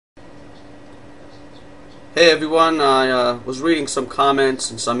Hey everyone, I was reading some comments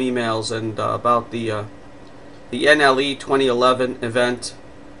and some emails and about the NLE 2011 event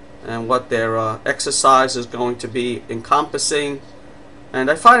and what their exercise is going to be encompassing, and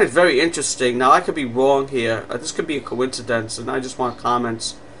I find it very interesting. Now I could be wrong here, this could be a coincidence, and I just want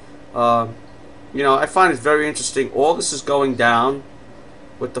comments. I find it very interesting. All this is going down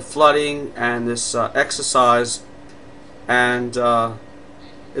with the flooding and this exercise, and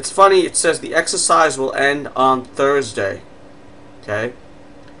it's funny, it says the exercise will end on Thursday. Okay?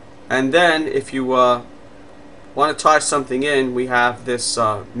 And then, if you want to tie something in, we have this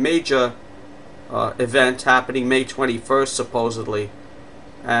major event happening May 21st, supposedly.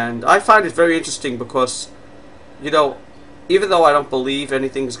 And I find it very interesting because, even though I don't believe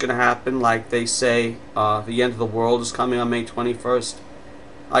anything's going to happen, like they say the end of the world is coming on May 21st,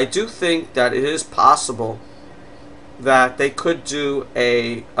 I do think that it is possible that they could do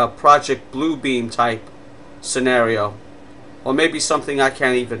a Project Bluebeam type scenario, or maybe something I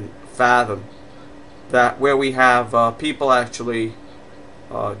can't even fathom, that where we have people actually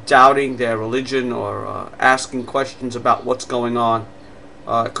doubting their religion or asking questions about what's going on.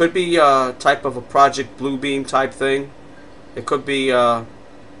 It could be a type of a Project Bluebeam type thing. It could be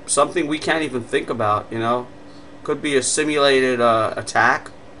something we can't even think about, Could be a simulated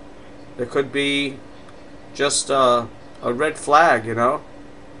attack. It could be just a red flag, I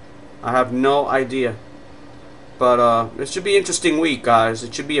have no idea. But it should be an interesting week, guys.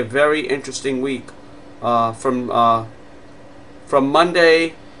 It should be a very interesting week from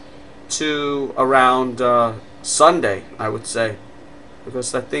Monday to around Sunday, I would say,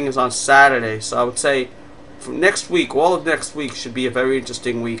 because that thing is on Saturday. So I would say from next week, all of next week should be a very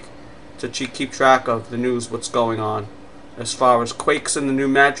interesting week to keep track of the news, what's going on as far as quakes in the New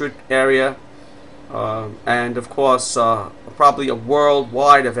Madrid area. And of course, probably a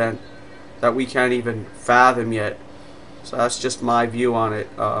worldwide event that we can't even fathom yet. So that's just my view on it.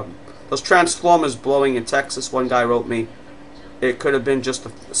 Those transformers blowing in Texas, one guy wrote me, it could have been just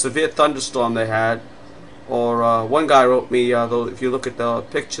a severe thunderstorm they had. Or one guy wrote me, though if you look at the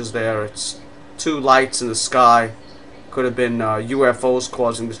pictures there, it's two lights in the sky. Could have been UFOs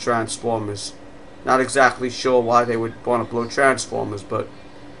causing the transformers. Not exactly sure why they would want to blow transformers, but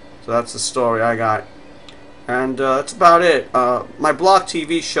so that's the story I got. And that's about it. My Block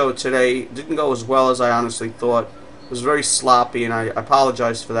TV show today didn't go as well as I honestly thought. It was very sloppy, and I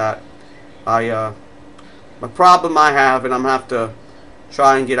apologize for that. My problem I have, and I'm going to have to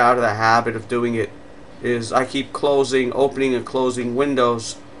try and get out of the habit of doing it, is I keep opening and closing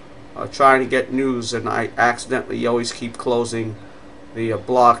windows, trying to get news, and I accidentally always keep closing the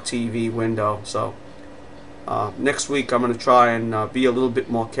Block TV window. So next week I'm going to try and be a little bit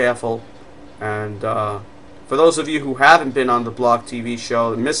more careful. And for those of you who haven't been on the Block TV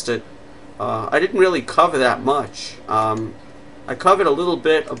show and missed it, I didn't really cover that much. I covered a little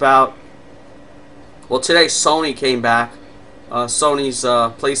bit about, well, today Sony came back. Sony's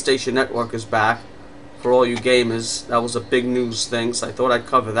PlayStation Network is back for all you gamers. That was a big news thing, so I thought I'd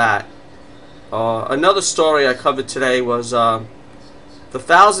cover that. Another story I covered today was the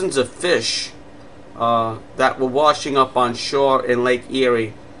thousands of fish that were washing up on shore in Lake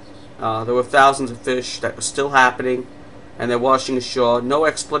Erie. There were thousands of fish that were still happening, and they're washing ashore. No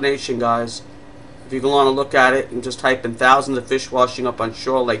explanation, guys. If you go on and look at it and just type in thousands of fish washing up on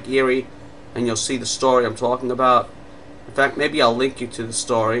shore Lake Erie, and you'll see the story I'm talking about. In fact, maybe I'll link you to the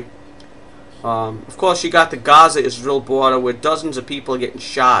story. Of course, you got the Gaza-Israel border where dozens of people are getting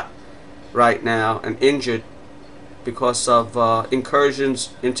shot right now and injured because of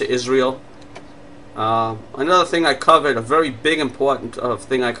incursions into Israel. Another thing I covered, a very big important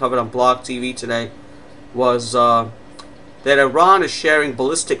thing I covered on Blog TV today, was that Iran is sharing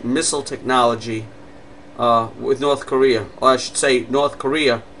ballistic missile technology with North Korea. Or I should say North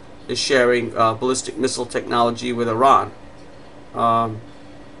Korea is sharing ballistic missile technology with Iran.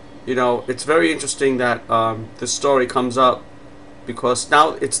 It's very interesting that this story comes up because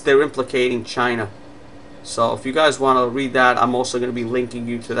now they're implicating China. So if you guys want to read that, I'm also going to be linking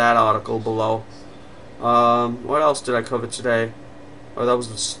you to that article below. What else did I cover today? Oh, that was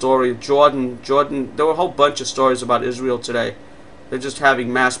the story of Jordan. There were a whole bunch of stories about Israel today. They're just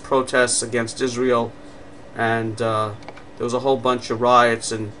having mass protests against Israel, and there was a whole bunch of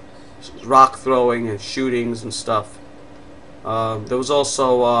riots and rock throwing and shootings and stuff. There was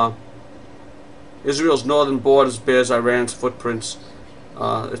also Israel's northern borders bears Iran's footprints.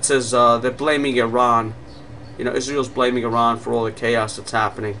 It says they're blaming Iran. Israel's blaming Iran for all the chaos that's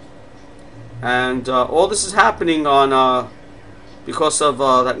happening. And all this is happening on because of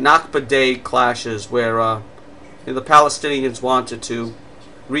that Nakba Day clashes where the Palestinians wanted to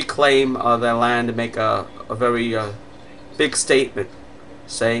reclaim their land and make a very big statement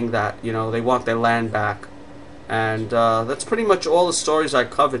saying that, you know, they want their land back. And that's pretty much all the stories I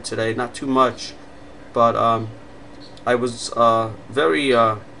covered today. Not too much, but I was very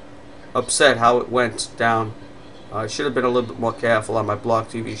upset how it went down. I should have been a little bit more careful on my blog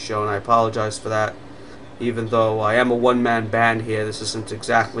TV show, and I apologize for that. Even though I am a one-man band here, this isn't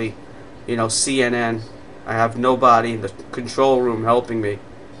exactly, you know, CNN. I have nobody in the control room helping me.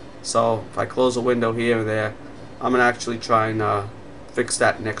 So if I close a window here and there, I'm gonna actually try and fix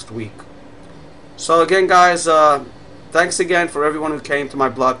that next week. So again, guys, thanks again for everyone who came to my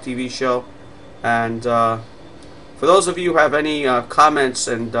blog TV show, and for those of you who have any comments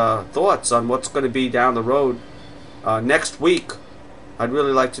and thoughts on what's going to be down the road next week, I'd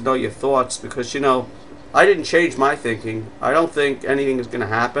really like to know your thoughts, because, you know, I didn't change my thinking. I don't think anything is going to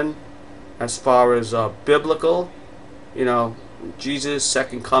happen as far as biblical, you know, Jesus'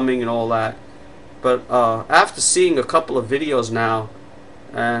 second coming and all that. But after seeing a couple of videos now,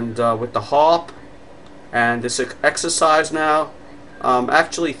 and with the HAARP and this exercise now,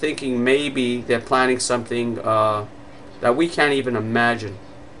 actually thinking maybe they're planning something that we can't even imagine.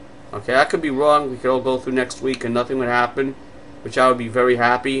 Okay, I could be wrong. We could all go through next week and nothing would happen, which I would be very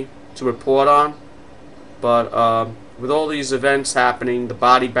happy to report on. But with all these events happening, the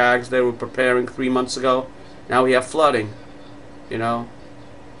body bags they were preparing 3 months ago, now we have flooding. You know,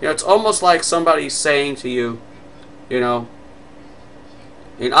 it's almost like somebody saying to you, you know,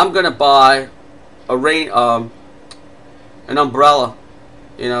 I'm gonna buy a an umbrella,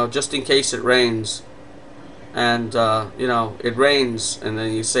 you know, just in case it rains. And you know, it rains, and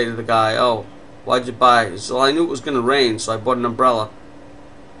then you say to the guy, "Oh, why'd you buy it?" He says, "Well, I knew it was gonna rain, so I bought an umbrella."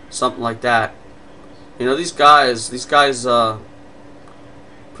 Something like that. You know, these guys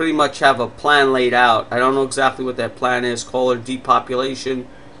pretty much have a plan laid out. I don't know exactly what that plan is. Call it depopulation,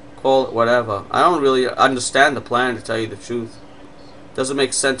 call it whatever. I don't really understand the plan, to tell you the truth. Doesn't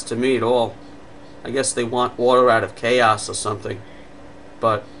make sense to me at all. I guess they want order out of chaos or something.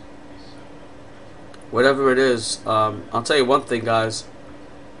 But whatever it is, I'll tell you one thing, guys.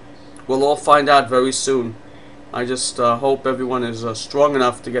 We'll all find out very soon. I just hope everyone is strong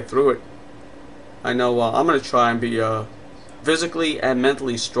enough to get through it. I know I'm going to try and be physically and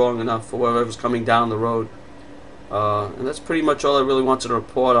mentally strong enough for whatever's coming down the road. And that's pretty much all I really wanted to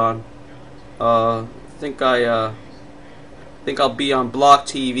report on. I think I'll be on blog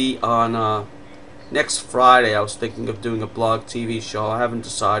TV on next Friday. I was thinking of doing a blog TV show. I haven't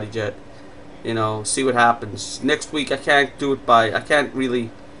decided yet. You know, see what happens. Next week I can't do it I can't really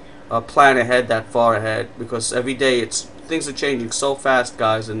plan ahead that far ahead, because every day things are changing so fast,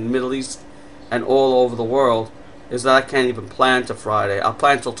 guys, in the Middle East and all over the world, is that I can't even plan to Friday. I'll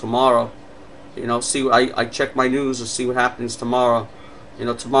plan till tomorrow. You know, see, I check my news to see what happens tomorrow. You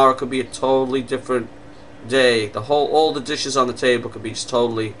know, tomorrow could be a totally different day. All the dishes on the table could be just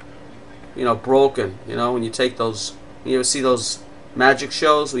totally, you know, broken. You know, when you take those, you ever see those magic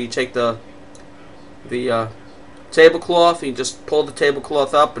shows where you take the tablecloth and you just pull the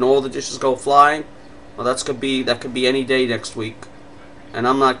tablecloth up and all the dishes go flying? Well, that could be any day next week. And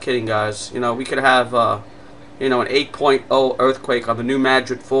I'm not kidding, guys. You know, we could have you know, an 8.0 earthquake on the New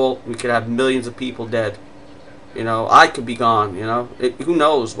Madrid Fault. We could have millions of people dead. You know, I could be gone. You know, who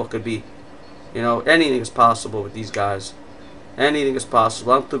knows what could be. You know, anything is possible with these guys. Anything is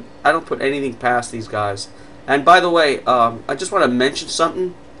possible. I don't put anything past these guys. And by the way, I just want to mention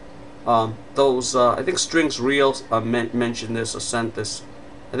something. I think Strings Real mentioned this or sent this.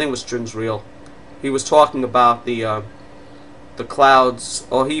 I think it was Strings Real. He was talking about the clouds,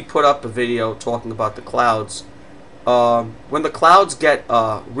 or he put up a video talking about the clouds. When the clouds get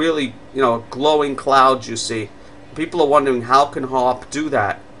really, you know, glowing clouds, you see, people are wondering, how can HAARP do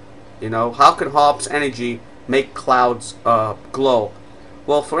that? You know, how can HAARP's energy make clouds glow?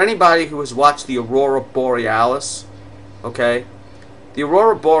 Well, for anybody who has watched the Aurora Borealis, okay, the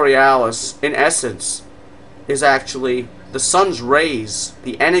Aurora Borealis, in essence, is actually the sun's rays,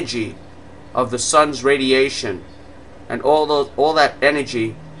 the energy of the sun's radiation, and all that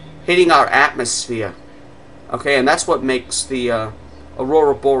energy hitting our atmosphere. Okay, and that's what makes the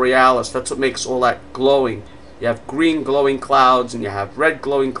Aurora Borealis. That's what makes all that glowing. You have green glowing clouds, and you have red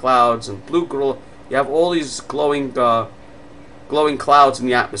glowing clouds, and blue glow. You have all these glowing clouds in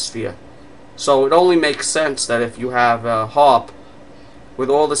the atmosphere. So it only makes sense that if you have a HAARP with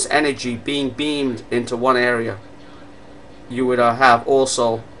all this energy being beamed into one area, you would have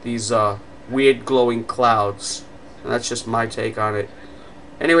also these weird glowing clouds. And that's just my take on it.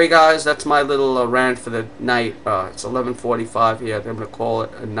 Anyway, guys, that's my little rant for the night. It's 11:45 here. I'm going to call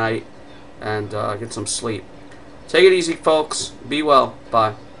it a night and get some sleep. Take it easy, folks. Be well.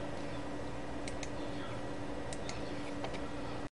 Bye.